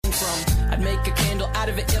I'd make a candle out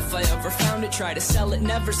of it if I ever found it. Try to sell it,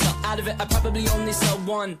 never sell out of it. I probably only sell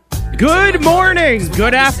one. Good morning,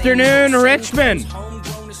 good afternoon, Richmond.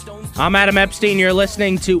 I'm Adam Epstein. You're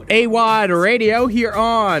listening to AWadd Radio here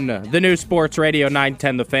on the new Sports Radio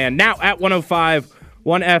 910 The Fan. Now at 105.1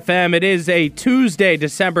 FM. It is a Tuesday,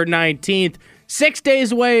 December 19th. 6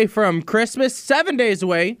 days away from Christmas, 7 days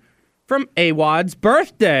away from AWadd's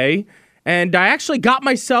birthday. And I actually got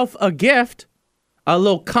myself a gift, a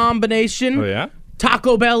little combination. Oh, yeah?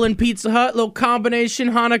 Taco Bell and Pizza Hut, little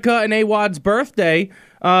combination, Hanukkah and AWadd's birthday.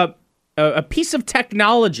 A piece of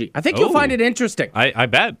technology. I think you'll find it interesting. I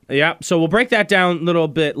bet. Yeah, so we'll break that down a little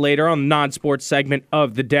bit later on the non-sports segment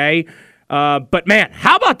of the day. But, man,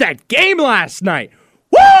 how about that game last night?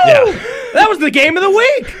 Woo! Yeah. That was the game of the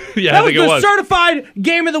week. Yeah, that I think was it the was. certified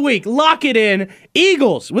game of the week. Lock it in.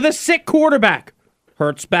 Eagles with a sick quarterback.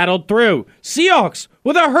 Hurts battled through. Seahawks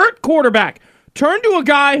with a hurt quarterback. Turn to a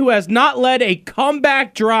guy who has not led a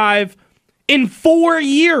comeback drive in 4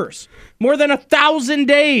 years. More than 1,000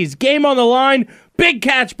 days. Game on the line. Big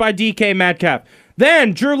catch by DK Metcalf.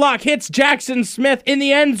 Then Drew Lock hits Jackson Smith in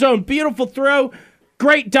the end zone. Beautiful throw.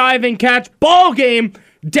 Great diving catch. Ball game.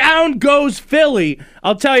 Down goes Philly.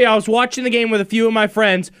 I'll tell you, I was watching the game with a few of my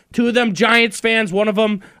friends. Two of them Giants fans, one of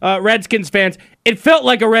them Redskins fans. It felt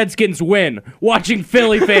like a Redskins win, watching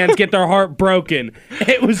Philly fans get their heart broken.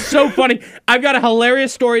 It was so funny. I've got a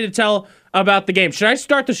hilarious story to tell about the game. Should I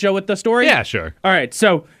start the show with the story? Yeah, sure. All right,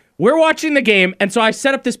 so we're watching the game, and so I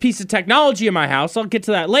set up this piece of technology in my house. I'll get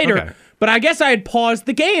to that later. Okay. But I guess I had paused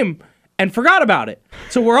the game and forgot about it.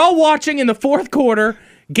 So we're all watching in the fourth quarter.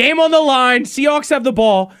 Game on the line, Seahawks have the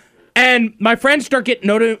ball, and my friends start getting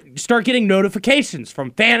notifications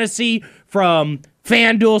from Fantasy, from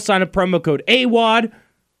FanDuel, sign up promo code AWadd,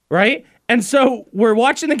 right? And so we're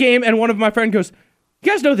watching the game, and one of my friends goes,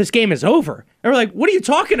 "You guys know this game is over." And we're like, "What are you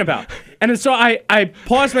talking about?" And so I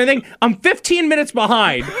paused my thing. I'm 15 minutes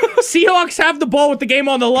behind. Seahawks have the ball with the game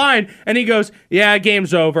on the line. And he goes, "Yeah,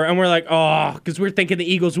 game's over." And we're like, "Oh," because we're thinking the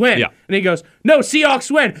Eagles win. Yeah. And he goes, "No,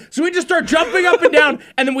 Seahawks win." So we just start jumping up and down.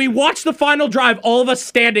 And then we watch the final drive, all of us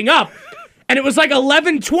standing up. And it was like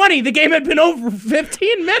 11:20. The game had been over for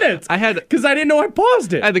 15 minutes. Because I didn't know I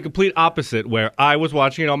paused it. I had the complete opposite, where I was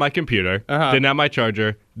watching it on my computer, didn't have my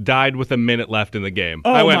charger, died with a minute left in the game.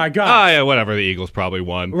 Oh, I went, my God. Oh, yeah, whatever, the Eagles probably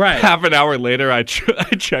won. Right. Half an hour later, I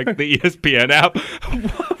checked the ESPN app.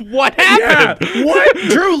 What happened? Yeah. What?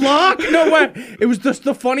 Drew Lock? No way. It was just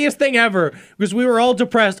the funniest thing ever because we were all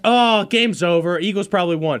depressed. Oh, game's over. Eagles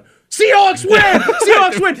probably won. Seahawks win!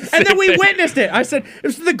 Seahawks win! And then we witnessed it. I said, it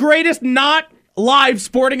was the greatest not live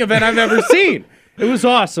sporting event I've ever seen. It was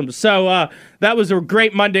awesome. So that was a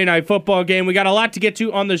great Monday Night Football game. We got a lot to get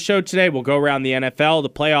to on the show today. We'll go around the NFL. The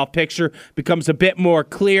playoff picture becomes a bit more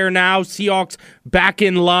clear now. Seahawks back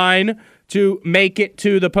in line to make it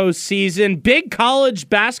to the postseason. Big college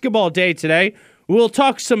basketball day today. We'll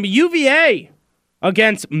talk some UVA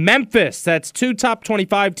against Memphis. That's two top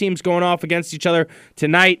 25 teams going off against each other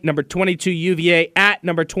tonight. Number 22 UVA at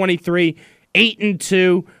number 23,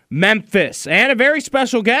 8-2 Memphis. And a very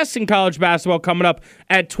special guest in college basketball coming up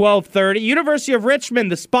at 12:30. University of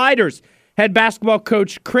Richmond, the Spiders, head basketball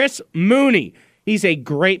coach Chris Mooney. He's a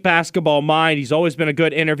great basketball mind. He's always been a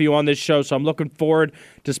good interview on this show, so I'm looking forward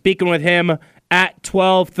to speaking with him at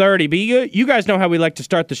 12:30. But you guys know how we like to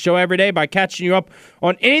start the show every day by catching you up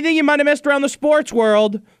on anything you might have missed around the sports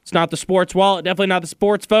world. It's not the sports wallet, definitely not the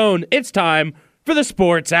sports phone. It's time for the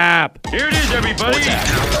sports app. Here it is, everybody.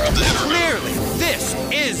 Clearly, this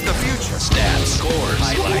is the future. Stats, scores,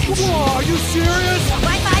 highlights. Whoa, are you serious?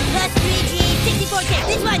 Wi-Fi plus 3G, 64K.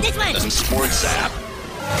 This one. The sports app.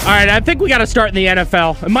 All right, I think we got to start in the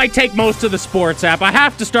NFL. It might take most of the sports app. I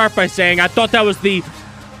have to start by saying I thought that was the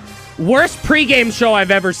worst pregame show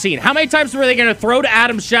I've ever seen. How many times were they going to throw to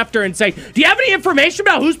Adam Schefter and say, "Do you have any information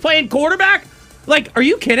about who's playing quarterback?" Like, are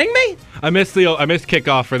you kidding me? I missed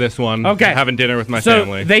kickoff for this one. Okay. Having dinner with my So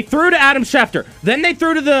family. they threw to Adam Schefter. Then they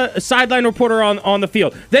threw to the sideline reporter on the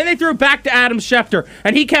field. Then they threw back to Adam Schefter.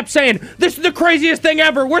 And he kept saying, "This is the craziest thing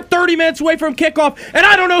ever. We're 30 minutes away from kickoff, and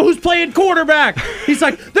I don't know who's playing quarterback." He's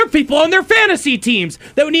like, "There are people on their fantasy teams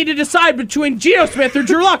that would need to decide between Geno Smith or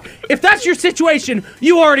Drew Lock. If that's your situation,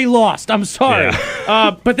 you already lost. I'm sorry."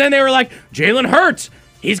 Yeah. But then they were like, "Jalen Hurts.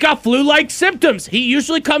 He's got flu-like symptoms. He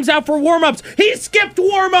usually comes out for warm-ups. He skipped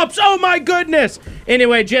warm-ups. Oh, my goodness."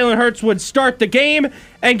 Anyway, Jalen Hurts would start the game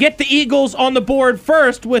and get the Eagles on the board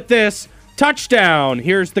first with this touchdown.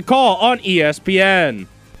 Here's the call on ESPN.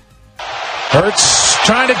 Hurts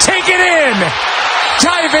trying to take it in.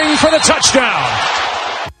 Diving for the touchdown.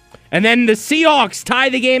 And then the Seahawks tie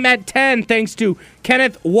the game at 10 thanks to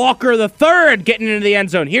Kenneth Walker III getting into the end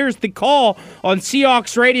zone. Here's the call on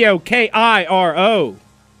Seahawks Radio, KIRO.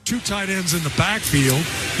 2 tight ends in the backfield.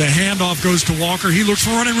 The handoff goes to Walker. He looks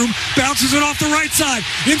for running room, bounces it off the right side,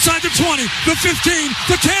 inside the 20, the 15,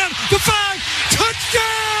 the 10, the 5.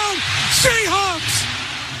 Touchdown, Seahawks!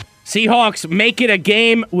 Seahawks make it a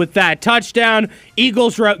game with that touchdown.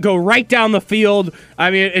 Eagles go right down the field.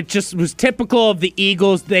 I mean, it just was typical of the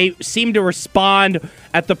Eagles. They seem to respond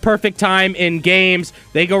at the perfect time in games.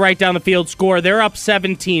 They go right down the field, score. They're up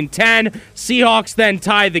 17-10. Seahawks then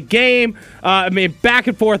tie the game. Back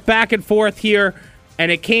and forth here. And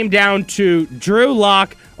it came down to Drew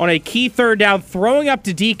Lock on a key third down, throwing up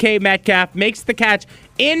to DK Metcalf, makes the catch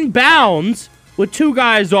in bounds with 2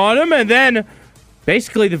 guys on him, and then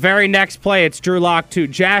basically the very next play, it's Drew Lock to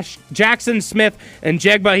Jackson Smith and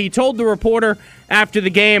Jegba. He told the reporter after the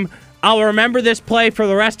game, "I'll remember this play for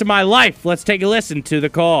the rest of my life." Let's take a listen to the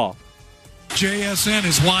call. JSN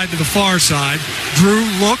is wide to the far side. Drew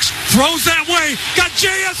looks, throws that way, got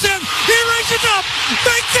JSN, he reaches up,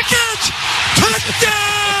 makes the catch,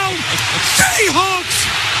 touchdown, Seahawks!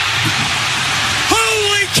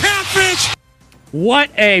 Holy catfish! What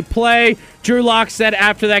a play. Drew Lock said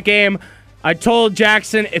after that game, "I told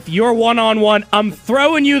Jackson, if you're one-on-one, I'm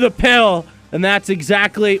throwing you the pill." And that's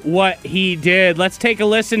exactly what he did. Let's take a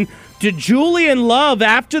listen to Julian Love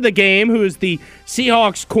after the game, who is the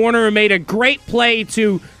Seahawks corner, who made a great play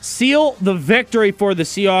to seal the victory for the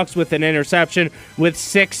Seahawks with an interception with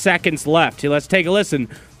 6 seconds left. Let's take a listen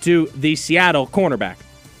to the Seattle cornerback.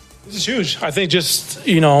 This is huge. I think just,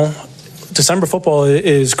 December football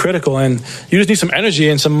is critical, and you just need some energy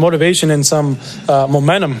and some motivation and some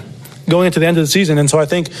momentum going into the end of the season. And so I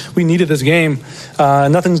think we needed this game.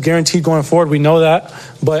 Nothing's guaranteed going forward. We know that,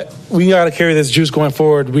 but we got to carry this juice going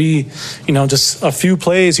forward. We, just a few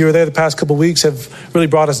plays here or there the past couple of weeks have really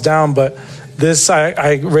brought us down, but this I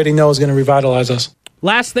already know is going to revitalize us.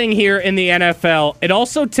 Last thing here in the NFL, it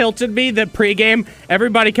also tilted me that pregame,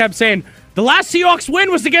 everybody kept saying, the last Seahawks win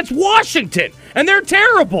was against Washington, and they're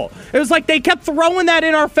terrible. It was like they kept throwing that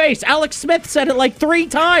in our face. Alex Smith said it like 3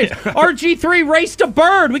 times. RG3 raced a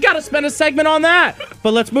bird. We got to spend a segment on that.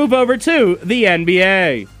 But let's move over to the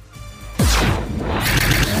NBA.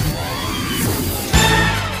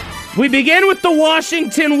 We begin with the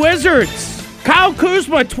Washington Wizards. Kyle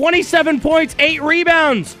Kuzma, 27 points, 8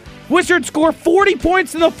 rebounds. Wizards score 40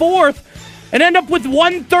 points in the fourth and end up with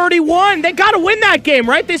 131. They got to win that game,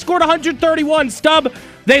 right? They scored 131. Stub,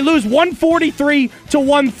 they lose 143 to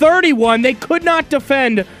 131. They could not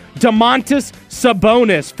defend Domantas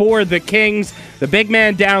Sabonis for the Kings. The big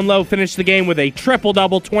man down low finished the game with a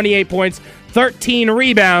triple-double, 28 points, 13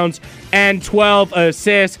 rebounds, and 12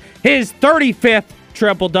 assists. His 35th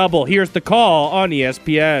triple-double. Here's the call on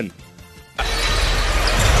ESPN.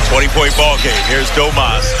 20-point ball game. Here's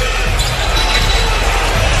Domas.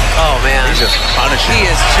 Oh, man. He's just punishing. He is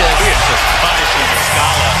just punishing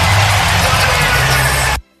Scala.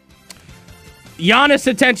 Giannis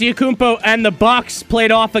Antetokounmpo and the Bucks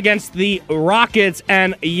played off against the Rockets,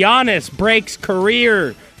 and Giannis breaks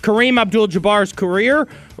Kareem Abdul-Jabbar's career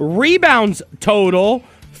rebounds total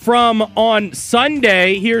from on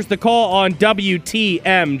Sunday. Here's the call on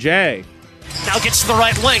WTMJ. Now gets to the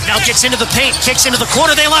right wing. Now gets into the paint. Kicks into the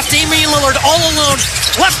corner. They left Damian Lillard all alone.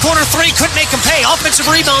 Left corner 3. Couldn't make him pay. Offensive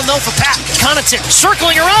rebound, though, for Pat Connaughton.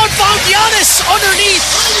 Circling around. Found Giannis underneath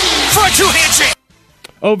for a 2-hand jam.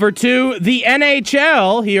 Over to the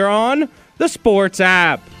NHL here on the Sports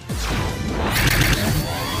app.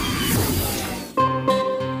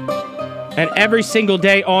 And every single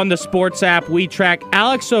day on the Sports app, we track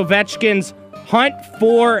Alex Ovechkin's hunt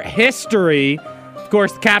for history. Of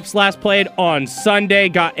course, the Caps last played on Sunday,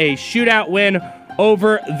 got a shootout win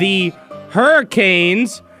over the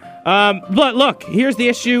Hurricanes. But look, here's the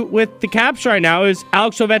issue with the Caps right now is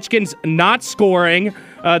Alex Ovechkin's not scoring.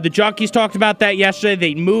 The Junkies talked about that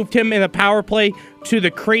yesterday. They moved him in the power play to the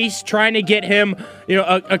crease, trying to get him,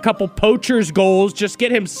 a couple poachers goals, just get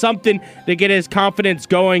him something to get his confidence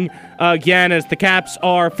going again, as the Caps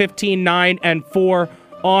are 15-9-4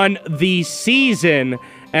 on the season.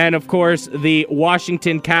 And, of course, the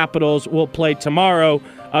Washington Capitals will play tomorrow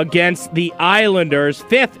against the Islanders,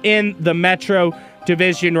 5th in the Metro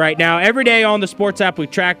Division right now. Every day on the Sports app, we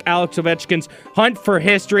track Alex Ovechkin's hunt for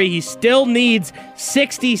history. He still needs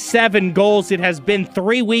 67 goals. It has been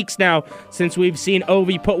 3 weeks now since we've seen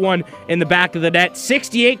Ovi put one in the back of the net.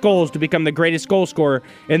 68 goals to become the greatest goal scorer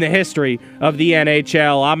in the history of the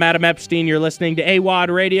NHL. I'm Adam Epstein. You're listening to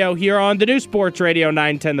AWadd Radio here on the new Sports Radio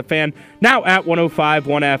 910 The Fan, now at 105.1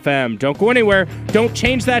 FM. Don't go anywhere. Don't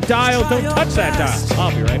change that dial. Don't touch that dial.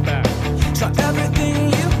 I'll be right back.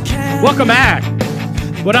 Welcome back.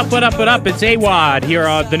 What up, what up, what up? It's AWadd here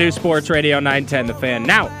on the new Sports Radio 910 The Fan.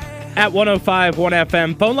 Now, at 105.1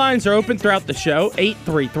 FM, phone lines are open throughout the show.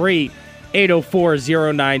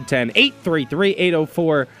 833-804-0910.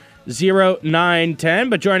 833-804-0910.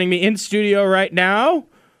 But joining me in studio right now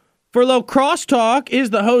for a little crosstalk is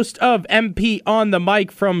the host of MP on the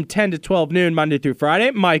Mic from 10 to 12 noon, Monday through Friday,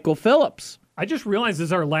 Michael Phillips. I just realized this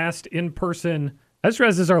is our last in-person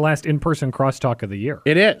crosstalk of the year.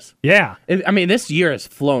 It is. Yeah. This year has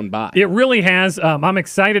flown by. It really has. I'm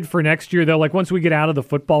excited for next year, though. Like, once we get out of the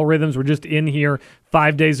football rhythms, we're just in here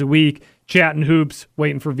 5 days a week, chatting hoops,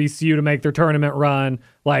 waiting for VCU to make their tournament run.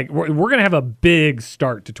 Like, we're going to have a big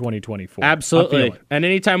start to 2024. Absolutely. And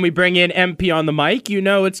anytime we bring in MP on the mic, you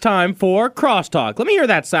know it's time for Crosstalk. Let me hear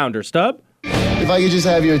that sounder, Stub. If I could just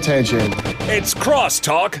have your attention. It's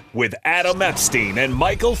Crosstalk with Adam Epstein and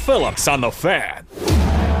Michael Phillips on The Fan.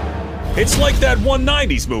 It's like that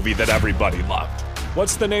 190s movie that everybody loved.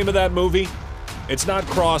 What's the name of that movie? It's not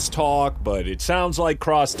Crosstalk, but it sounds like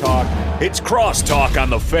Crosstalk. It's Crosstalk on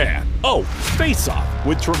The Fan. Oh, Face Off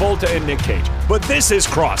with Travolta and Nick Cage. But this is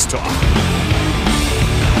Crosstalk.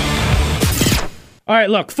 All right,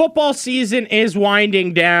 look, football season is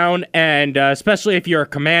winding down, and especially if you're a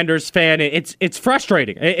Commanders fan, it's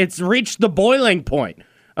frustrating. It's reached the boiling point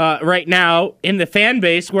right now in the fan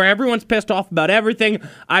base where everyone's pissed off about everything.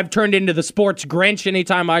 I've turned into the sports Grinch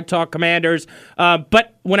anytime I talk Commanders.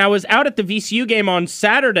 But when I was out at the VCU game on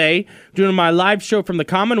Saturday doing my live show from the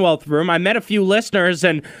Commonwealth Room, I met a few listeners,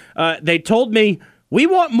 and they told me, we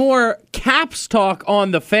want more Caps talk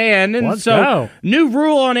on the Fan. And Let's go. New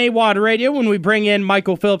rule on AWadd Radio when we bring in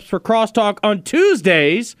Michael Phillips for Crosstalk on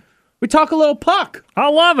Tuesdays, we talk a little puck. I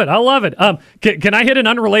love it. I love it. Can I hit an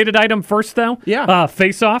unrelated item first, though? Yeah.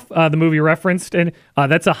 Face Off, the movie referenced, and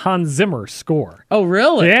that's a Hans Zimmer score. Oh,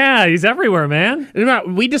 really? Yeah, he's everywhere, man.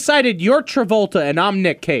 We decided you're Travolta and I'm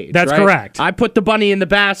Nick Cage. That's right? correct. I put the bunny in the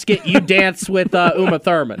basket. You dance with Uma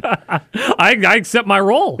Thurman. I accept my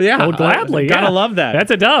role. Yeah. Oh, gladly. Gotta love that. That's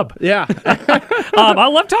a dub. Yeah. I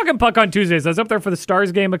love talking puck on Tuesdays. I was up there for the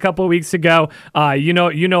Stars game a couple of weeks ago. You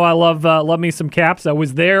know, I love me some Caps. I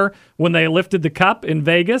was there when they lifted the cup in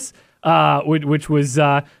Vegas, which was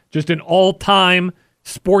just an all-time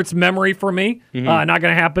sports memory for me. Not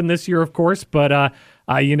going to happen this year, of course, but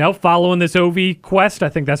following this OV quest, I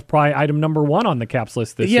think that's probably item number one on the Caps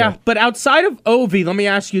list this year. Yeah, but outside of OV, let me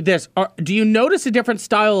ask you this. Do you notice a different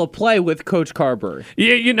style of play with Coach Carberry?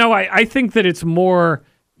 Yeah, I think that it's more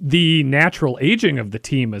the natural aging of the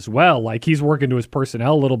team as well. Like, he's working to his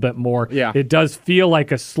personnel a little bit more. Yeah. It does feel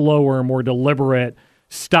like a slower, more deliberate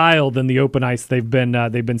style than the open ice they've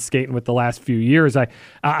been skating with the last few years.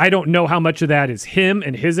 I don't know how much of that is him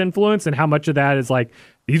and his influence and how much of that is like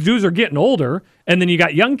these dudes are getting older, and then you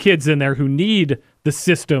got young kids in there who need the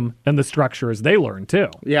system and the structure as they learn too.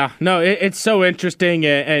 Yeah, no, it's so interesting,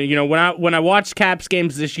 and when I watch Caps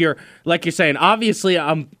games this year, like you're saying, obviously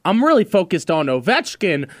I'm really focused on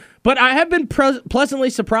Ovechkin. But I have been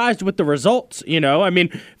pleasantly surprised with the results.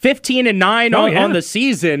 15-9 on the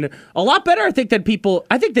season, a lot better. I think than people.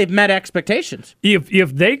 I think they've met expectations.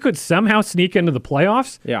 If they could somehow sneak into the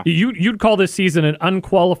playoffs, you'd call this season an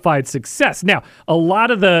unqualified success. Now, a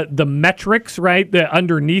lot of the metrics, right, that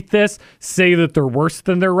underneath this say that they're worse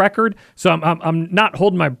than their record. So I'm not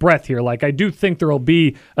holding my breath here. Like, I do think there will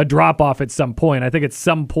be a drop off at some point. I think at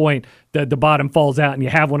some point the bottom falls out and you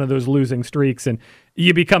have one of those losing streaks and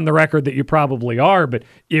you become the record that you probably are. But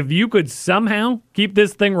if you could somehow keep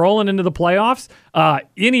this thing rolling into the playoffs,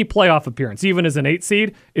 any playoff appearance, even as an 8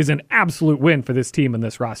 seed, is an absolute win for this team and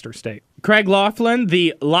this roster state. Craig Laughlin,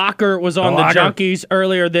 the locker, was on the Junkies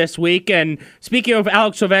earlier this week. And speaking of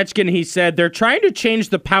Alex Ovechkin, he said they're trying to change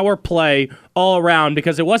the power play all around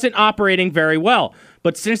because it wasn't operating very well.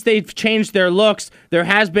 But since they've changed their looks, there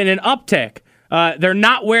has been an uptick. They're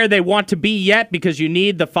not where they want to be yet because you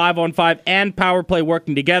need the 5-on-5 and power play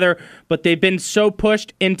working together, but they've been so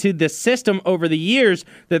pushed into the system over the years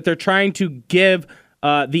that they're trying to give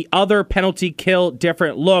the other penalty kill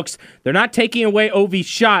different looks. They're not taking away Ovi's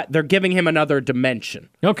shot. They're giving him another dimension.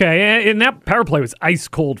 Okay, and that power play was ice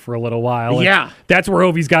cold for a little while. Yeah. That's where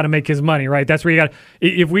Ovi's got to make his money, right? That's where you got.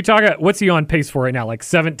 If we talk, what's he on pace for right now? Like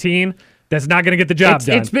 17? That's not going to get the job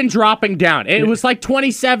done. It's been dropping down. It was like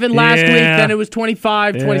 27 last week, then it was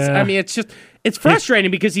 25, 20. I mean, it's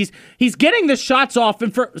frustrating because he's getting the shots off.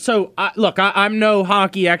 And I'm no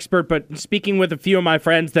hockey expert, but speaking with a few of my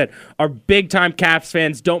friends that are big-time Caps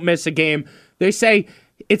fans, don't miss a game, they say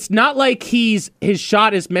it's not like his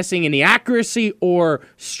shot is missing in the accuracy or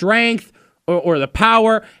strength or the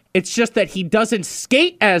power. It's just that he doesn't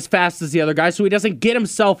skate as fast as the other guys, so he doesn't get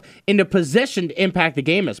himself into position to impact the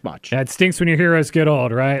game as much. That stinks when your heroes get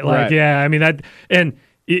old, right? Like, right. Yeah, I mean, that, and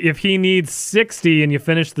if he needs 60 and you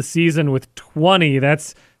finish the season with 20,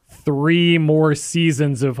 that's 3 more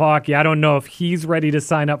seasons of hockey. I don't know if he's ready to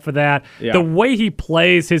sign up for that. Yeah. The way he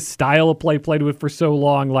plays, his style of play played with for so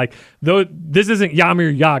long, like though this isn't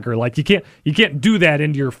Jaromir Jagr. Like you can't do that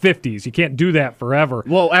into your 50s. You can't do that forever.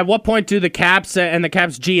 Well, at what point do the Caps and the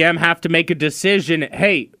Caps GM have to make a decision?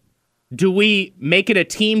 Hey, do we make it a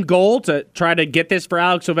team goal to try to get this for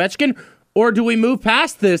Alex Ovechkin? Or do we move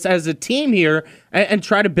past this as a team here and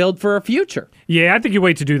try to build for a future? Yeah, I think you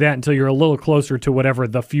wait to do that until you're a little closer to whatever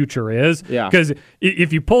the future is. Yeah. Because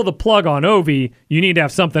if you pull the plug on Ovi, you need to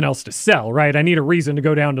have something else to sell, right? I need a reason to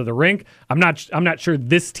go down to the rink. I'm not sure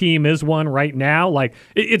this team is one right now. Like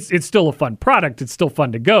it's still a fun product. It's still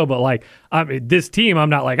fun to go, but like this team, I'm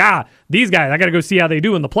not like these guys. I got to go see how they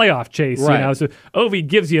do in the playoff chase. Right. You know, so Ovi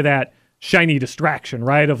gives you that shiny distraction,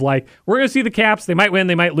 right? Of like, we're going to see the Caps. They might win,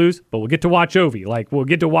 they might lose, but we'll get to watch Ovi. Like, we'll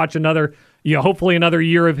get to watch another, hopefully another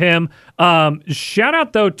year of him. Shout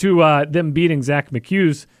out, though, to them beating Zach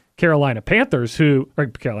McHugh's Carolina Panthers,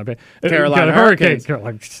 Carolina Hurricanes,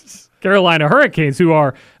 who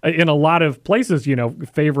are in a lot of places,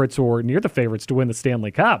 favorites or near the favorites to win the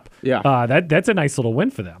Stanley Cup. Yeah. That's a nice little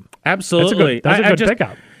win for them. Absolutely. That's a good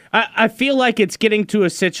pickup. I feel like it's getting to a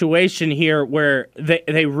situation here where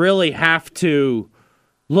they really have to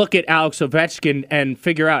look at Alex Ovechkin and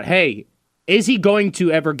figure out, hey, is he going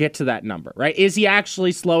to ever get to that number, right? Is he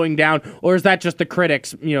actually slowing down, or is that just the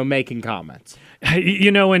critics, making comments?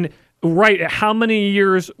 And right, how many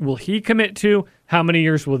years will he commit to? How many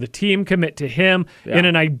years will the team commit to him? Yeah. In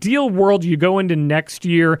an ideal world, you go into next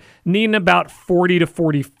year needing about 40 to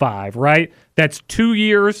 45, right? That's 2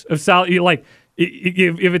 years of solid,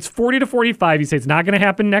 if it's 40 to 45, you say it's not going to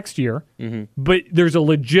happen next year, but there's a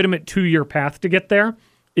legitimate 2-year path to get there.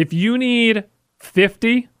 If you need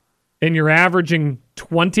 50 and you're averaging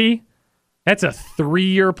 20, that's a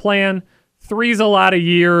 3-year plan. 3's a lot of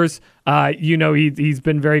years. He's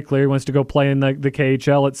been very clear he wants to go play in the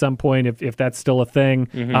KHL at some point if that's still a thing.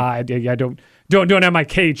 I don't have my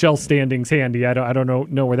KHL standings handy. I don't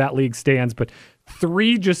know where that league stands, but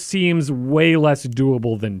 3 just seems way less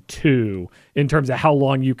doable than 2 in terms of how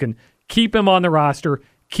long you can keep him on the roster,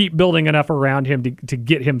 keep building enough around him to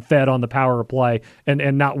get him fed on the power play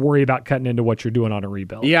and not worry about cutting into what you're doing on a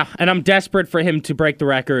rebuild. Yeah, and I'm desperate for him to break the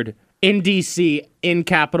record in D.C., in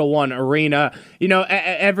Capital One Arena.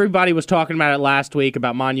 Everybody was talking about it last week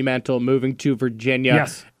about Monumental moving to Virginia.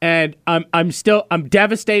 Yes. And I'm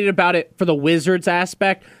devastated about it for the Wizards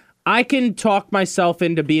aspect. I can talk myself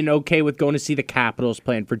into being okay with going to see the Capitals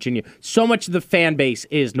play in Virginia. So much of the fan base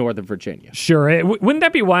is Northern Virginia. Sure. Wouldn't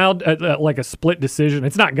that be wild, like a split decision?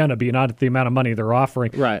 It's not going to be, not at the amount of money they're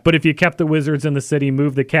offering. Right. But if you kept the Wizards in the city,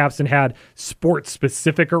 moved the Caps, and had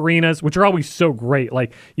sports-specific arenas, which are always so great,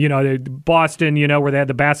 like, Boston, where they had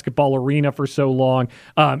the basketball arena for so long,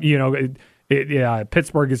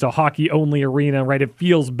 Pittsburgh is a hockey-only arena, right? It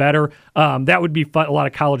feels better. That would be fun. A lot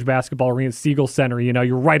of college basketball arenas, Siegel Center,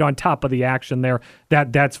 you're right on top of the action there.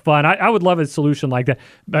 That's fun. I would love a solution like that.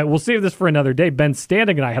 But we'll save this for another day. Ben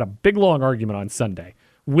Standing and I had a big, long argument on Sunday.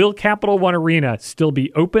 Will Capital One Arena still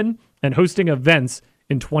be open and hosting events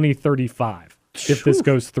in 2035 if this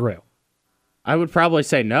goes through? I would probably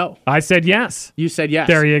say no. I said yes. You said yes.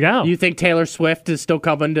 There you go. You think Taylor Swift is still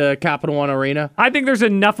coming to Capital One Arena? I think there's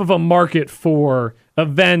enough of a market for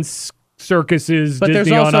events, circuses, but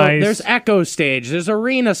Disney on Ice. There's Echo Stage, there's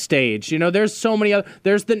Arena Stage. There's so many other.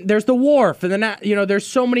 There's the Wharf, and there's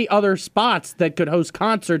so many other spots that could host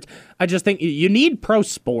concerts. I just think you need pro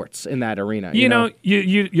sports in that arena.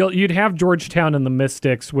 You'd have Georgetown and the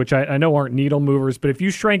Mystics, which I know aren't needle movers, but if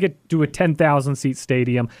you shrank it to a 10,000 seat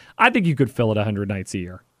stadium, I think you could fill it 100 nights a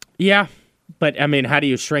year. Yeah. But, how do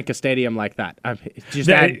you shrink a stadium like that? Just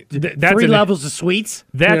add 3 levels of suites?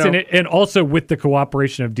 And also with the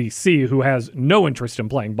cooperation of D.C., who has no interest in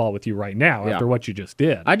playing ball with you right now after what you just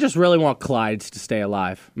did. I just really want Clyde's to stay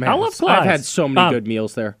alive. Man, I love Clyde's. I've had so many good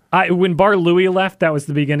meals there. When Bar Louie left, that was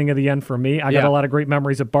the beginning of the end for me. I got a lot of great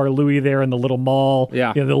memories of Bar Louie there in the little mall,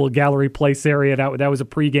 the little gallery place area. That was a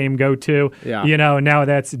pregame go-to. Yeah. Now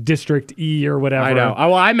that's District E or whatever. I know.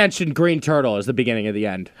 Well, I mentioned Green Turtle as the beginning of the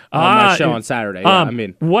end on my show on Saturday.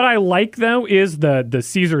 What I like, though, is the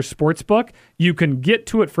Caesars Sportsbook. You can get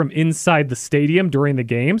to it from inside the stadium during the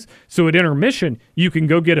games. So at intermission, you can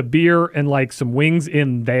go get a beer and some wings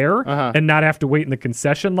in there and not have to wait in the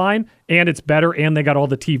concession line. And it's better, and they got all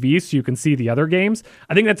the TVs so you can see the other games.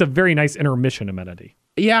 I think that's a very nice intermission amenity.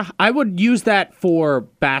 Yeah, I would use that for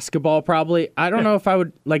basketball probably. I don't know if I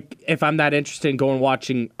would, if I'm that interested in going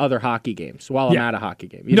watching other hockey games while I'm at a hockey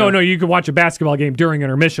game. No, you can watch a basketball game during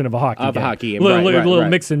intermission of a hockey game. Little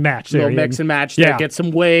mix and match there. Little mix and match there, get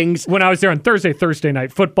some wings. When I was there on Thursday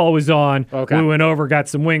night, football was on. Okay. We went over, got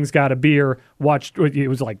some wings, got a beer, watched,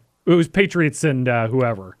 it was Patriots and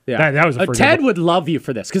whoever. Yeah. That was Ted would love you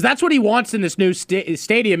for this because that's what he wants in this new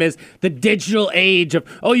stadium is the digital age of,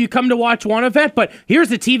 you come to watch one event, but here's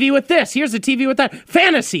the TV with this, here's the TV with that.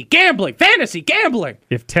 Fantasy gambling.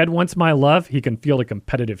 If Ted wants my love, he can field a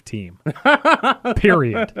competitive team.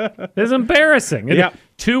 Period. It's embarrassing. Yeah.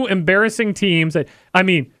 Two embarrassing teams.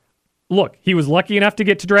 Look, he was lucky enough to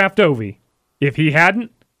get to draft Ovi. If he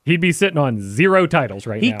hadn't, he'd be sitting on 0 titles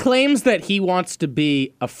right now. He claims that he wants to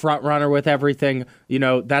be a front runner with everything.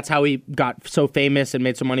 That's how he got so famous and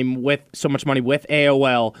made so much money with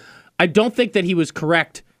AOL. I don't think that he was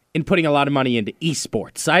correct in putting a lot of money into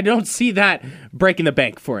esports. I don't see that breaking the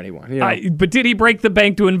bank for anyone. But did he break the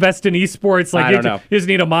bank to invest in esports? I don't know. You just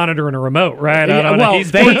need a monitor and a remote, right?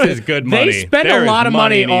 Esports is good money. They spend a lot of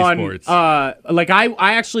money on esports.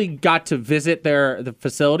 I actually got to visit the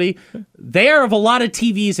facility. They are of a lot of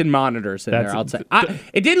TVs and monitors in there. I'll say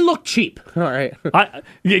it didn't look cheap. All right,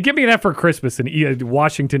 give me that for Christmas. An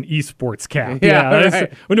Washington esports cap.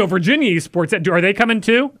 Right. No, Virginia esports. Are they coming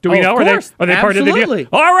too? Do we know? Of course. Are they part of the deal?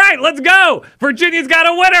 All right, let's go. Virginia's got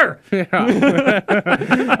a winner.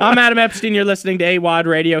 I'm Adam Epstein. You're listening to AWadd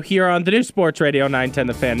Radio here on the new Sports Radio 910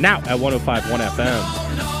 The Fan, now at 105.1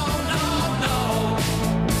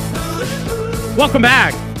 FM. Welcome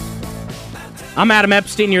back. I'm Adam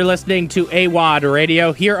Epstein. You're listening to AWadd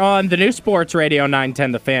Radio here on the new Sports Radio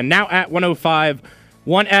 910 The Fan, now at 105.1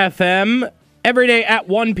 FM. Every day at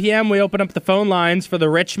 1 p.m., we open up the phone lines for the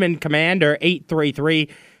Richmond Commander, 833-804-0910,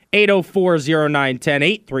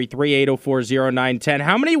 833-804-0910.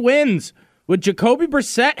 How many wins would Jacoby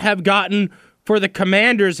Brissett have gotten for the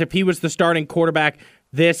Commanders if he was the starting quarterback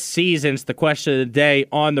this season? It's the question of the day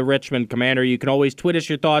on the Richmond Commander. You can always tweet us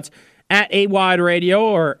your thoughts at AWadd Radio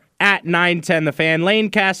or at 910 The Fan.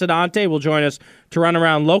 Lane Casadante will join us to run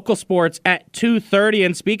around local sports at 2:30.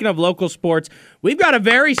 And speaking of local sports, we've got a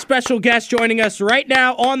very special guest joining us right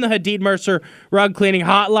now on the Hadid Mercer Rug Cleaning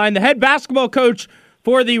Hotline, the head basketball coach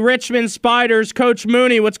for the Richmond Spiders, Coach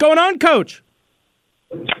Mooney. What's going on, Coach?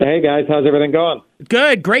 Hey, guys. How's everything going?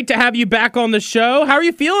 Good. Great to have you back on the show. How are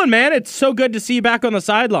you feeling, man? It's so good to see you back on the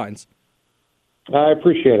sidelines. I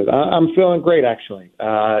appreciate it. I'm feeling great, actually.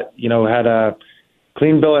 Had a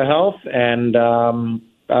clean bill of health, and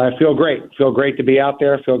I feel great. Feel great to be out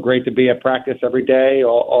there. Feel great to be at practice every day,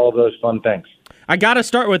 all of those fun things. I got to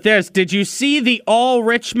start with this. Did you see the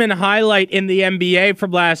all-Richmond highlight in the NBA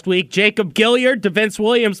from last week? Jacob Gilyard to Vince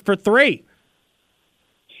Williams for 3.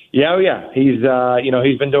 Yeah. He's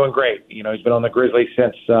been doing great. He's been on the Grizzlies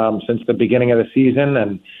since the beginning of the season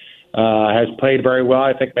and has played very well.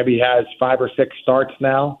 I think maybe he has 5 or 6 starts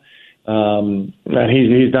now. And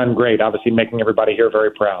he's done great, obviously making everybody here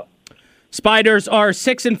very proud. Spiders are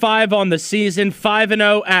 6-5 on the season,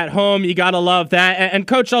 5-0 at home. You got to love that. And,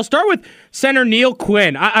 Coach, I'll start with center Neil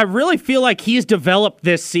Quinn. I really feel like he's developed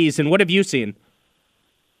this season. What have you seen?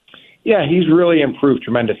 Yeah, he's really improved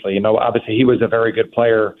tremendously. Obviously he was a very good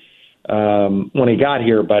player when he got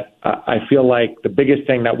here, but I feel like the biggest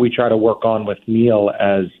thing that we try to work on with Neil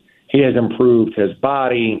as he has improved his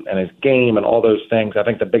body and his game and all those things. I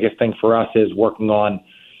think the biggest thing for us is working on,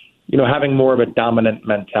 having more of a dominant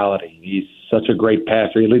mentality. He's such a great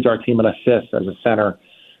passer. He leads our team in assists as a center.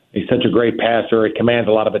 He's such a great passer. He commands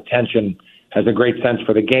a lot of attention, has a great sense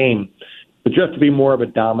for the game. But just to be more of a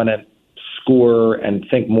dominant scorer and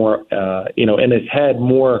think more, in his head,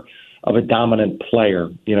 more of a dominant player,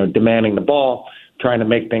 demanding the ball, trying to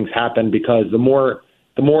make things happen, because the more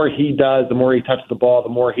he does, the more he touches the ball, the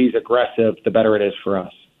more he's aggressive, the better it is for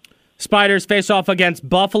us. Spiders face off against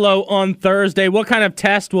Buffalo on Thursday. What kind of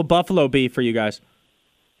test will Buffalo be for you guys?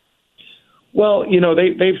 Well,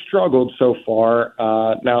 they've struggled so far.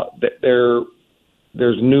 Now, there's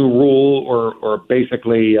a new rule or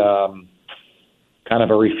basically kind of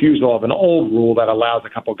a refusal of an old rule that allows a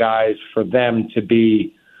couple guys for them to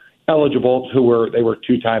be eligible they were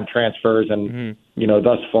 2-time transfers, and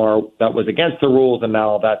thus far that was against the rules, and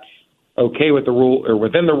now that's okay with the rule or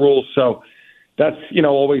within the rules. So that's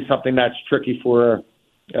always something that's tricky for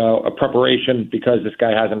a preparation, because this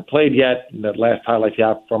guy hasn't played yet. And the last highlights you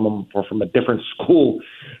have from him were from a different school,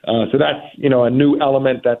 so that's a new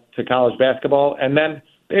element to college basketball. And then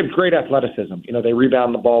they have great athleticism. They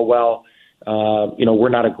rebound the ball well. We're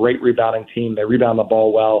not a great rebounding team. They rebound the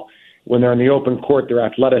ball well. When they're in the open court, their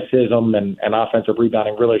athleticism and offensive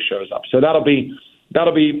rebounding really shows up. So that'll be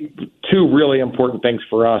that'll be two really important things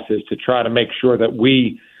for us, is to try to make sure that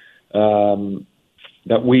we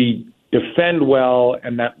defend well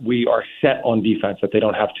and that we are set on defense, that they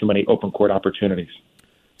don't have too many open court opportunities.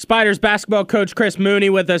 Spiders basketball coach Chris Mooney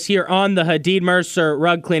with us here on the Hadid Mercer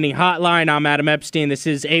Rug Cleaning Hotline. I'm Adam Epstein. This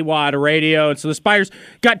is AWadd Radio. And so the Spiders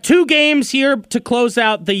got 2 games here to close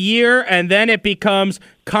out the year, and then it becomes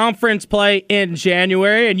conference play in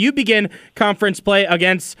January. And you begin conference play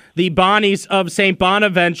against the Bonnies of St.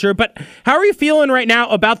 Bonaventure. But how are you feeling right now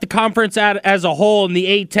about the conference as a whole and the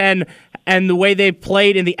A-10 and the way they've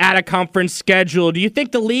played in the out-of-conference schedule? Do you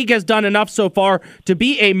think the league has done enough so far to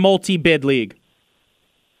be a multi-bid league?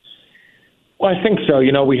 Well, I think so.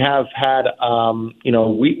 We have had,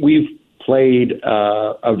 we've played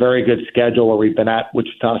a very good schedule where we've been at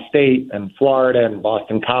Wichita State and Florida and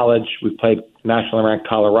Boston College. We've played nationally ranked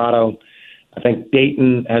Colorado. I think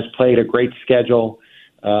Dayton has played a great schedule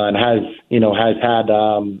and has had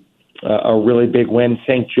a really big win.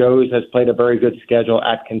 St. Joe's has played a very good schedule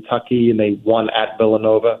at Kentucky, and they won at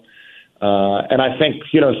Villanova. And I think,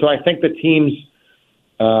 so I think the teams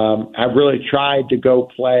have really tried to go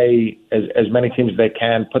play as many teams as they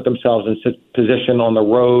can, put themselves in position on the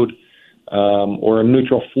road or a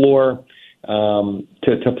neutral floor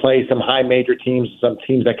to play some high major teams, some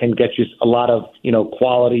teams that can get you a lot of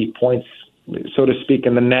quality points, so to speak,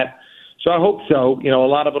 in the net. So I hope so. A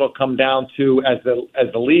lot of it will come down to as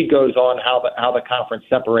the league goes on, how the conference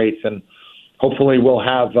separates, and hopefully we'll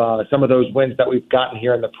have some of those wins that we've gotten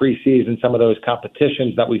here in the preseason, some of those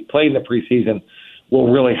competitions that we've played in the preseason will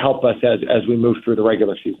really help us as we move through the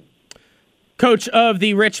regular season. Coach of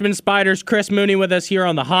the Richmond Spiders, Chris Mooney, with us here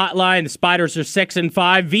on the hotline. The Spiders are 6-5.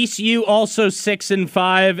 VCU also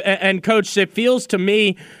 6-5. And Coach, it feels to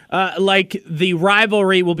me like the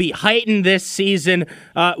rivalry will be heightened this season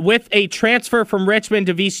with a transfer from Richmond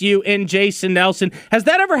to VCU in Jason Nelson. Has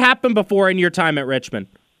that ever happened before in your time at Richmond?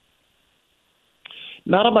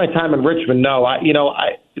 Not in my time in Richmond, no.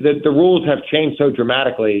 The rules have changed so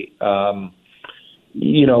dramatically.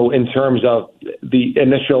 In terms of the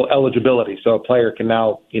initial eligibility. So a player can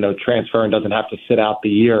now, transfer and doesn't have to sit out the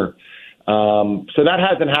year. So that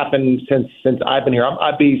hasn't happened since I've been here.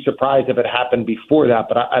 I'd be surprised if it happened before that,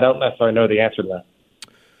 but I don't necessarily know the answer to that.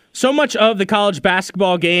 So much of the college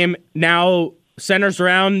basketball game now centers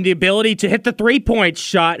around the ability to hit the three-point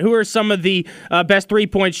shot. Who are some of the best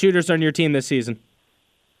three-point shooters on your team this season?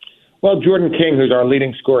 Well, Jordan King, who's our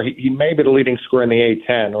leading scorer, he may be the leading scorer in the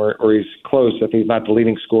A-10, or he's close if he's not the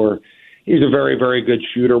leading scorer. He's a very, very good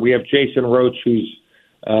shooter. We have Jason Roach, who's,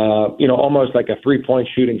 almost like a three-point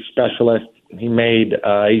shooting specialist. He's made,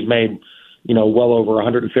 well over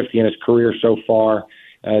 150 in his career so far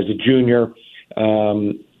as a junior.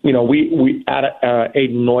 We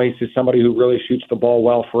Aiden Noyce is somebody who really shoots the ball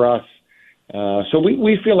well for us. So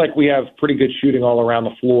we feel like we have pretty good shooting all around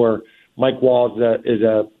the floor. Mike Wall is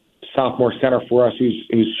a sophomore center for us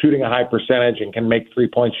who's shooting a high percentage and can make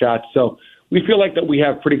three-point shots. So we feel like that we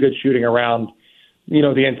have pretty good shooting around,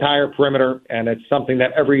 the entire perimeter, and it's something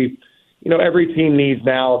that every team needs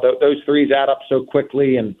now. Those threes add up so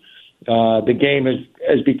quickly, and the game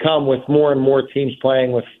has become, with more and more teams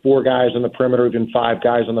playing with 4 guys on the perimeter than 5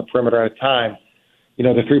 guys on the perimeter at a time,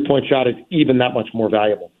 the three-point shot is even that much more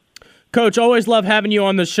valuable. Coach, always love having you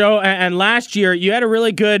on the show. And last year, you had a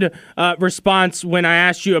really good response when I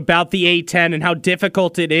asked you about the A-10 and how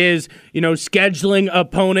difficult it is, scheduling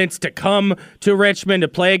opponents to come to Richmond to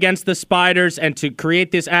play against the Spiders and to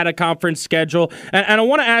create this out-of-conference schedule. And I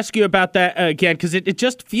want to ask you about that again, because it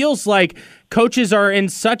just feels like coaches are in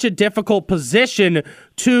such a difficult position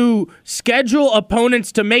to schedule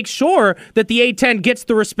opponents to make sure that the A-10 gets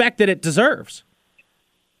the respect that it deserves.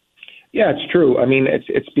 Yeah, it's true. I mean,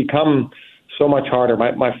 it's become so much harder.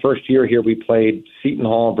 My first year here, we played Seton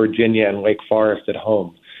Hall, Virginia, and Wake Forest at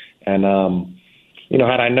home. And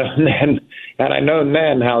had I known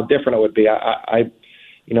then how different it would be,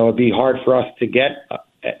 it'd be hard for us to get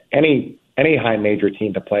any high major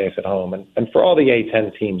team to play us at home. And for all the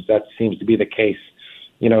A-10 teams, that seems to be the case.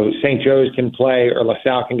 St. Joe's can play, or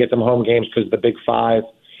LaSalle can get some home games because of the Big Five.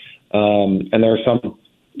 And there are some,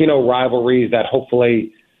 rivalries that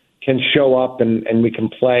hopefully can show up and we can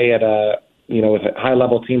play at with high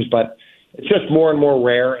level teams, but it's just more and more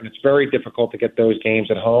rare, and it's very difficult to get those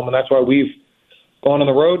games at home. And that's why we've gone on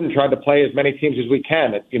the road and tried to play as many teams as we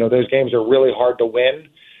can. Those games are really hard to win,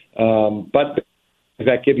 but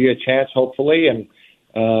that give you a chance, hopefully. And,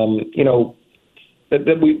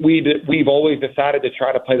 we've always decided to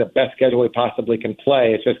try to play the best schedule we possibly can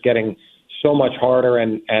play. It's just getting so much harder,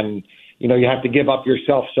 and you have to give up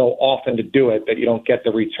yourself so often to do it that you don't get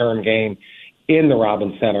the return game in the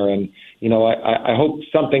Robins Center. And, I hope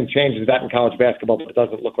something changes that in college basketball, but it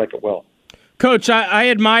doesn't look like it will. Coach, I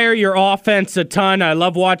admire your offense a ton. I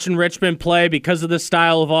love watching Richmond play because of the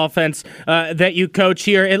style of offense that you coach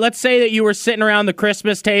here. And let's say that you were sitting around the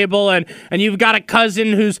Christmas table and you've got a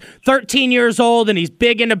cousin who's 13 years old and he's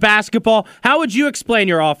big into basketball. How would you explain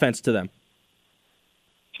your offense to them?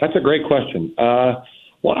 That's a great question.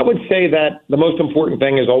 Well, I would say that the most important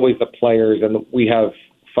thing is always the players, and we have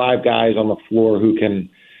 5 guys on the floor who can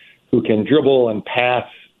dribble and pass,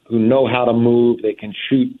 who know how to move, they can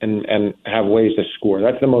shoot and have ways to score.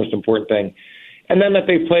 That's the most important thing. And then that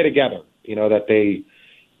they play together, that they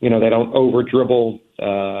don't over dribble.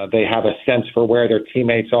 They have a sense for where their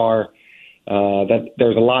teammates are, that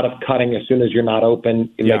there's a lot of cutting as soon as you're not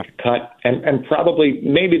open, you make a cut. And probably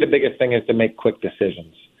maybe the biggest thing is to make quick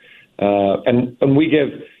decisions. And we give,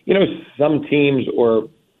 some teams, or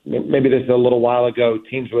maybe this is a little while ago,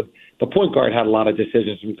 teams with the point guard had a lot of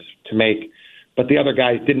decisions to make, but the other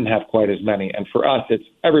guys didn't have quite as many. And for us, it's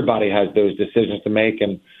everybody has those decisions to make,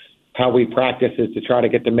 and how we practice is to try to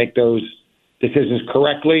get to make those decisions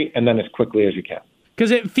correctly and then as quickly as you can. Because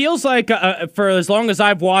it feels like, for as long as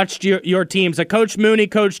I've watched your teams, a Coach Mooney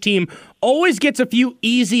coach team always gets a few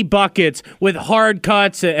easy buckets with hard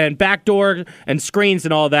cuts and backdoor and screens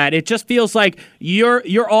and all that. It just feels like your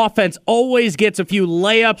offense always gets a few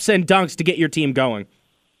layups and dunks to get your team going.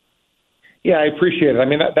 Yeah, I appreciate it. I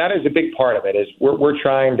mean, that is a big part of it. Is we're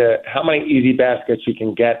trying to how many easy baskets you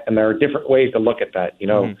can get, and there are different ways to look at that.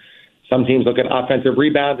 Some teams look at offensive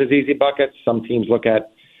rebounds as easy buckets. Some teams look at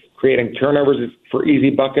creating turnovers for easy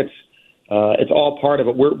buckets. It's all part of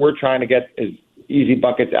it. We're trying to get as easy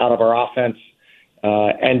buckets out of our offense.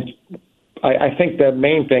 And I think the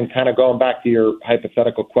main thing, kind of going back to your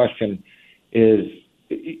hypothetical question, is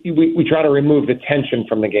we try to remove the tension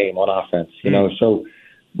from the game on offense. So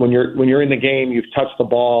when you're in the game, you've touched the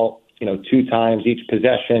ball, 2 times each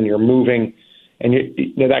possession, you're moving, and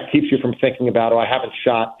that keeps you from thinking about, I haven't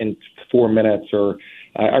shot in 4 minutes, or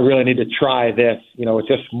I really need to try this. It's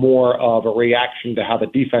just more of a reaction to how the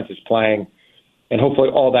defense is playing, and hopefully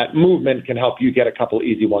all that movement can help you get a couple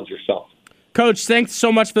easy ones yourself. Coach, thanks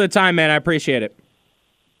so much for the time, man. I appreciate it.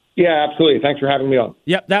 Yeah, absolutely. Thanks for having me on.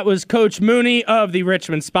 Yep, that was Coach Mooney of the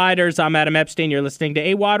Richmond Spiders. I'm Adam Epstein. You're listening to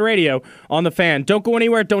AWadd Radio on The Fan. Don't go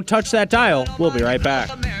anywhere. Don't touch that dial. We'll be right back.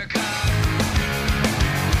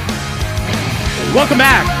 Welcome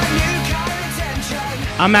back.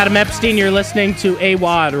 I'm Adam Epstein. You're listening to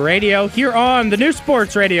AWadd Radio here on the new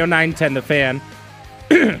Sports Radio 910 The Fan.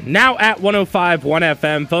 Now at 105.1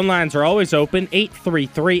 FM. Phone lines are always open.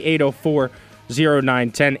 833-804-0910.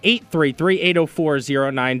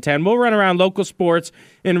 833-804-0910. We'll run around local sports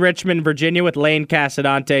in Richmond, Virginia with Lane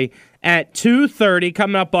Casadante at 2:30.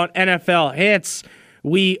 Coming up on NFL Hits,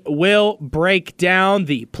 we will break down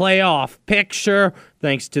the playoff picture.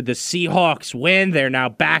 Thanks to the Seahawks win, they're now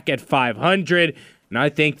back at 500. And I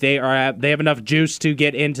think they have enough juice to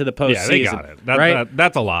get into the postseason. Yeah, they got it. Right?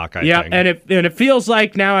 That's a lock, I think. Yeah, and it feels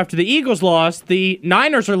like now after the Eagles lost, the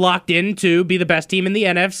Niners are locked in to be the best team in the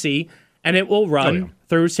NFC, and it will run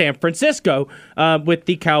through San Francisco, with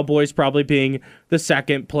the Cowboys probably being the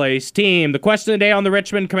second-place team. The question of the day on the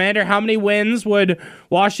Richmond Commander, how many wins would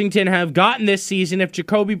Washington have gotten this season if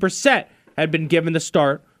Jacoby Brissett had been given the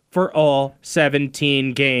start for all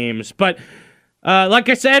 17 games? But like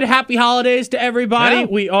I said, happy holidays to everybody. Yeah.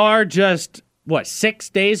 We are just, 6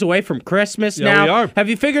 days away from Christmas now? We are. Have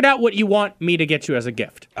you figured out what you want me to get you as a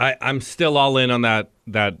gift? I'm still all in on that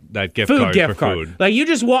gift card for food. Like, you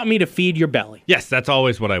just want me to feed your belly. Yes, that's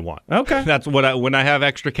always what I want. Okay. That's what when I have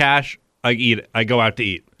extra cash, I eat. I go out to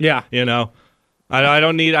eat. Yeah. I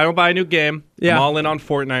don't buy a new game. Yeah. I'm all in on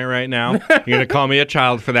Fortnite right now. You're going to call me a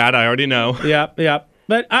child for that. I already know. Yep.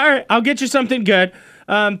 But all right, I'll get you something good.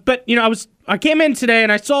 But I came in today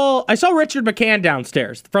and I saw Richard McCann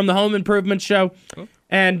downstairs from the Home Improvement Show,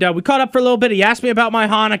 and we caught up for a little bit. He asked me about my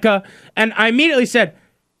Hanukkah, and I immediately said,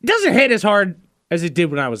 it doesn't hit as hard as it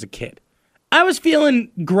did when I was a kid. I was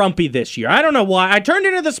feeling grumpy this year. I don't know why. I turned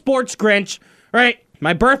into the sports Grinch, right?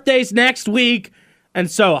 My birthday's next week,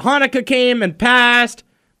 and so Hanukkah came and passed.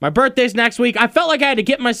 My birthday's next week. I felt like I had to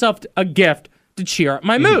get myself a gift to cheer up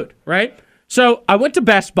my mood, right? So I went to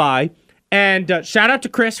Best Buy, and shout out to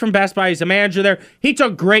Chris from Best Buy. He's a manager there. He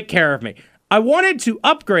took great care of me. I wanted to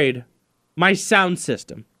upgrade my sound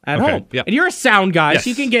system at home. Yep. And you're a sound guy, so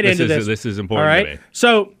you can get into this. This is important, all right? to me.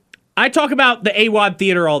 So I talk about the AWadd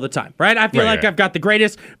Theater all the time, right? I feel like I've got the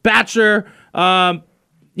greatest bachelor,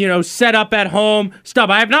 set up at home. Stub,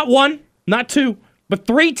 I have not one, not two, but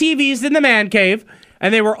 3 TVs in the man cave.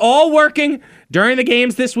 And they were all working during the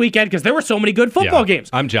games this weekend because there were so many good football games.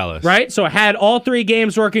 I'm jealous. Right? So I had all 3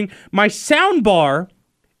 games working. My sound bar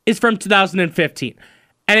is from 2015.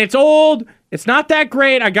 And it's old. It's not that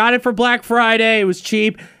great. I got it for Black Friday. It was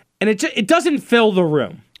cheap. And it doesn't fill the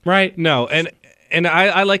room, right? No, and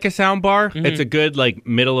I like a sound bar. Mm-hmm. It's a good, like,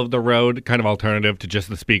 middle-of-the-road kind of alternative to just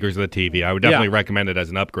the speakers of the TV. I would definitely recommend it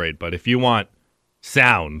as an upgrade. But if you want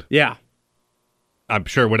sound, I'm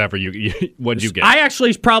sure what'd you get? I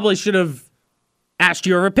actually probably should have asked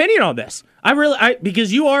your opinion on this.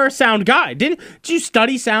 Because you are a sound guy. Did you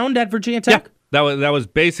study sound at Virginia Tech? Yeah. That was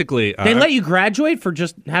basically... They let you graduate for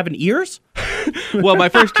just having ears? Well, my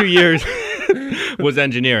first 2 years was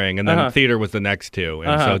engineering, and then theater was the next 2.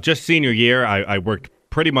 And so just senior year, I worked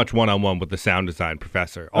pretty much one-on-one with the sound design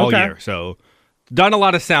professor all year. So done a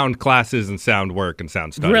lot of sound classes and sound work and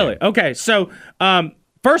sound study. Really? Okay. So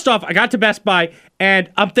first off, I got to Best Buy, and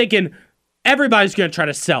I'm thinking everybody's going to try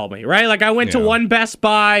to sell me, right? Like I went to one Best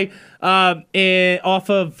Buy off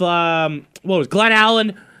of, Glen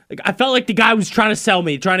Allen. I felt like the guy was trying to sell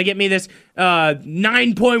me, trying to get me this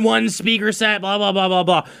 9.1 speaker set, blah, blah, blah, blah,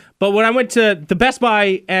 blah. But when I went to the Best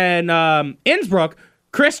Buy in Innsbruck,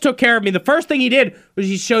 Chris took care of me. The first thing he did was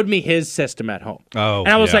he showed me his system at home. Oh, and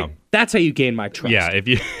I was like, that's how you gain my trust. Yeah, if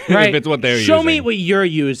right? if it's what they're using. Show me what you're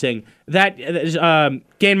using. That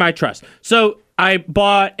gain my trust. So I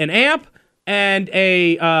bought an amp and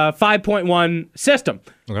a 5.1 system.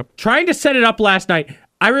 Okay. Trying to set it up last night,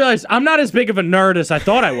 I realized I'm not as big of a nerd as I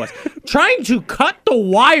thought I was. Trying to cut the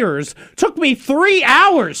wires took me 3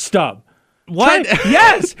 hours, Stub. What?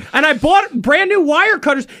 Yes. And I bought brand new wire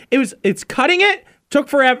cutters. It's cutting it. Took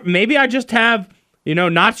forever. Maybe I just have,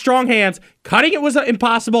 not strong hands. Cutting it was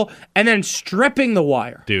impossible. And then stripping the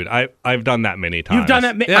wire. Dude, I've done that many times. You've done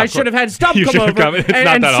that. Yeah, I should have had Stub come over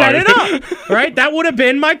and set it up. Right? That would have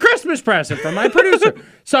been my Christmas present from my producer.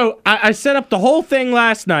 So I set up the whole thing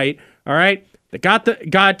last night. All right.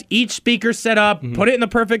 Got each speaker set up, put it in the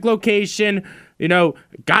perfect location,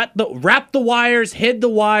 wrapped the wires, hid the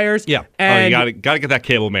wires. Yeah. And you gotta get that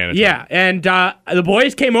cable management. Yeah, and the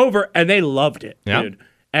boys came over and they loved it, yeah. dude.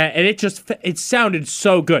 And it sounded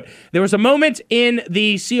so good. There was a moment in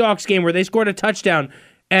the Seahawks game where they scored a touchdown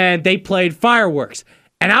and they played fireworks.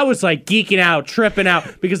 And I was like geeking out, tripping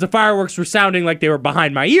out because the fireworks were sounding like they were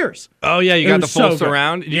behind my ears. Oh yeah, you got the full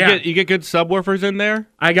surround. You get good subwoofers in there.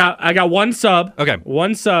 I got one sub. Okay,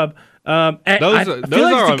 one sub. Those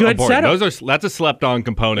are important. That's a slept-on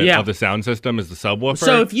component of the sound system is the subwoofer.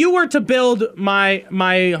 So if you were to build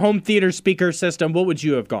my home theater speaker system, what would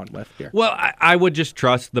you have gone with here? Well, I would just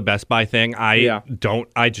trust the Best Buy thing. I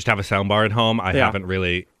just have a soundbar at home. I haven't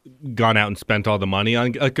really gone out and spent all the money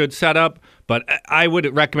on a good setup, but I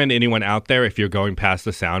would recommend anyone out there, if you're going past the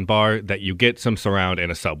soundbar, that you get some surround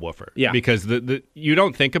and a subwoofer. Yeah. Because you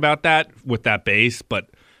don't think about that with that bass, but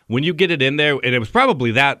when you get it in there, and it was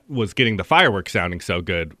probably that was getting the fireworks sounding so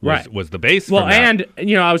good was the bass. Well, and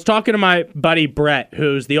I was talking to my buddy Brett,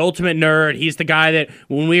 who's the ultimate nerd. He's the guy that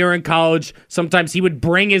when we were in college, sometimes he would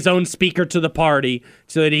bring his own speaker to the party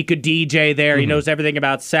so that he could DJ there. He knows everything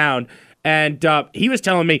about sound. And he was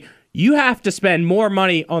telling me, you have to spend more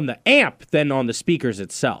money on the amp than on the speakers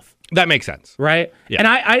itself. That makes sense. Right? Yeah. And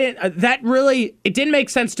I didn't, it didn't make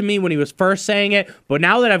sense to me when he was first saying it, but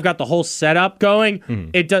now that I've got the whole setup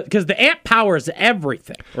going, it does, because the amp powers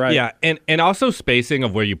everything, right? Yeah, and also spacing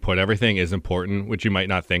of where you put everything is important, which you might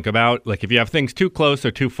not think about. Like if you have things too close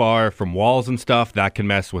or too far from walls and stuff, that can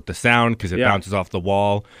mess with the sound because it bounces off the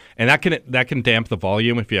wall, and that can damp the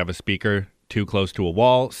volume if you have a speaker too close to a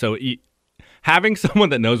wall. So having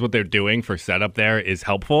someone that knows what they're doing for setup there is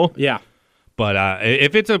helpful. Yeah. But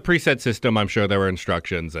if it's a preset system, I'm sure there were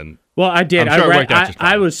instructions. And well, I did.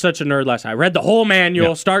 I was such a nerd last night. I read the whole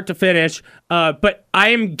manual, start to finish. But I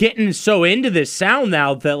am getting so into this sound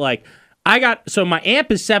now that so my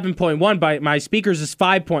amp is 7.1, but my speakers is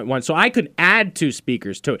 5.1, so I could add 2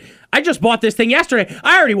 speakers to it. I just bought this thing yesterday.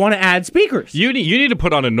 I already want to add speakers. You need to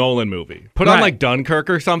put on a Nolan movie. Put on like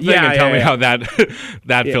Dunkirk or something and tell me how that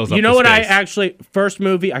fills up. You know the what space. first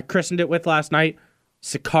movie I christened it with last night?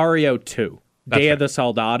 Sicario 2. Day of the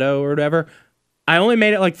Soldado or whatever. I only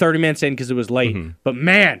made it like 30 minutes in because it was late. But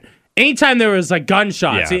man, anytime there was like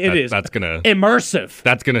gunshots, that's gonna immersive.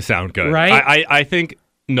 That's gonna sound good, right? I think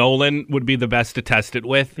Nolan would be the best to test it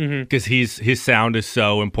with because his sound is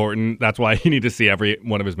so important. That's why you need to see every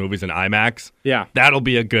one of his movies in IMAX. Yeah, that'll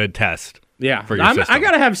be a good test. Yeah, for your system. I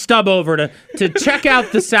gotta have Stub over to check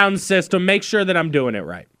out the sound system, make sure that I'm doing it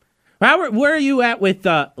right. Where are you at with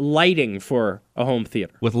lighting for a home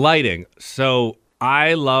theater? With lighting, so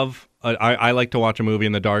I love. I like to watch a movie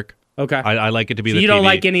in the dark. Okay. I like it to be so the you TV. don't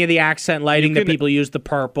like any of the accent lighting that people use, the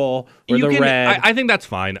purple or the red? I think that's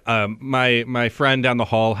fine. My friend down the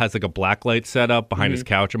hall has like a black light set up behind his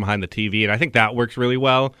couch and behind the TV, and I think that works really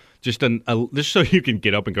well. Just so you can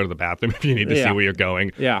get up and go to the bathroom if you need to see where you're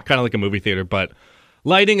going. Yeah. Kind of like a movie theater, but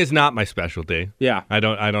lighting is not my specialty. Yeah. I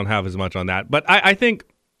don't have as much on that. But I think,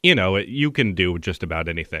 you can do just about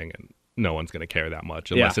anything, and no one's going to care that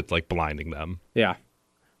much unless it's like blinding them. Yeah.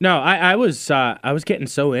 No, I was getting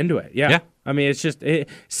so into it. Yeah. I mean, it's just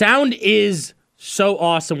sound is so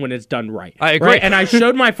awesome when it's done right. I agree. Right? And I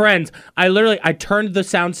showed my friends. I turned the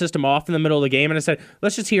sound system off in the middle of the game, and I said,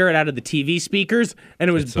 "Let's just hear it out of the TV speakers," and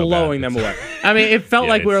it was blowing them away. I mean, it felt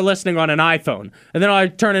like we were listening on an iPhone. And then I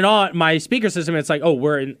turn it on, my speaker system, and it's like, oh,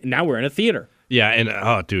 now we're in a theater. Yeah,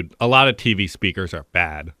 and dude, a lot of TV speakers are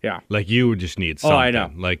bad. Yeah. Like you just need something. Oh, I know.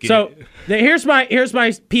 Like here's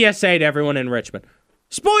my PSA to everyone in Richmond.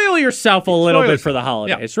 Spoil yourself a little bit for the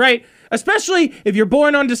holidays, right? Especially if you're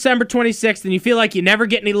born on December 26th and you feel like you never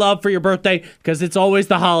get any love for your birthday because it's always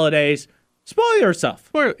the holidays. Spoil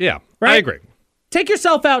yourself. Yeah, right? I agree. Take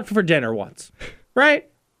yourself out for dinner once, right?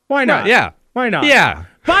 Why not? Right, yeah. Why not? Yeah.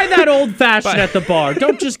 Buy that old fashioned at the bar.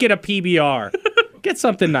 Don't just get a PBR. Get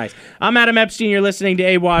something nice. I'm Adam Epstein. You're listening to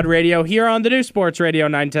AWadd Radio here on the new Sports Radio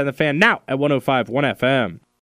 910 The Fan, now at 105.1 FM.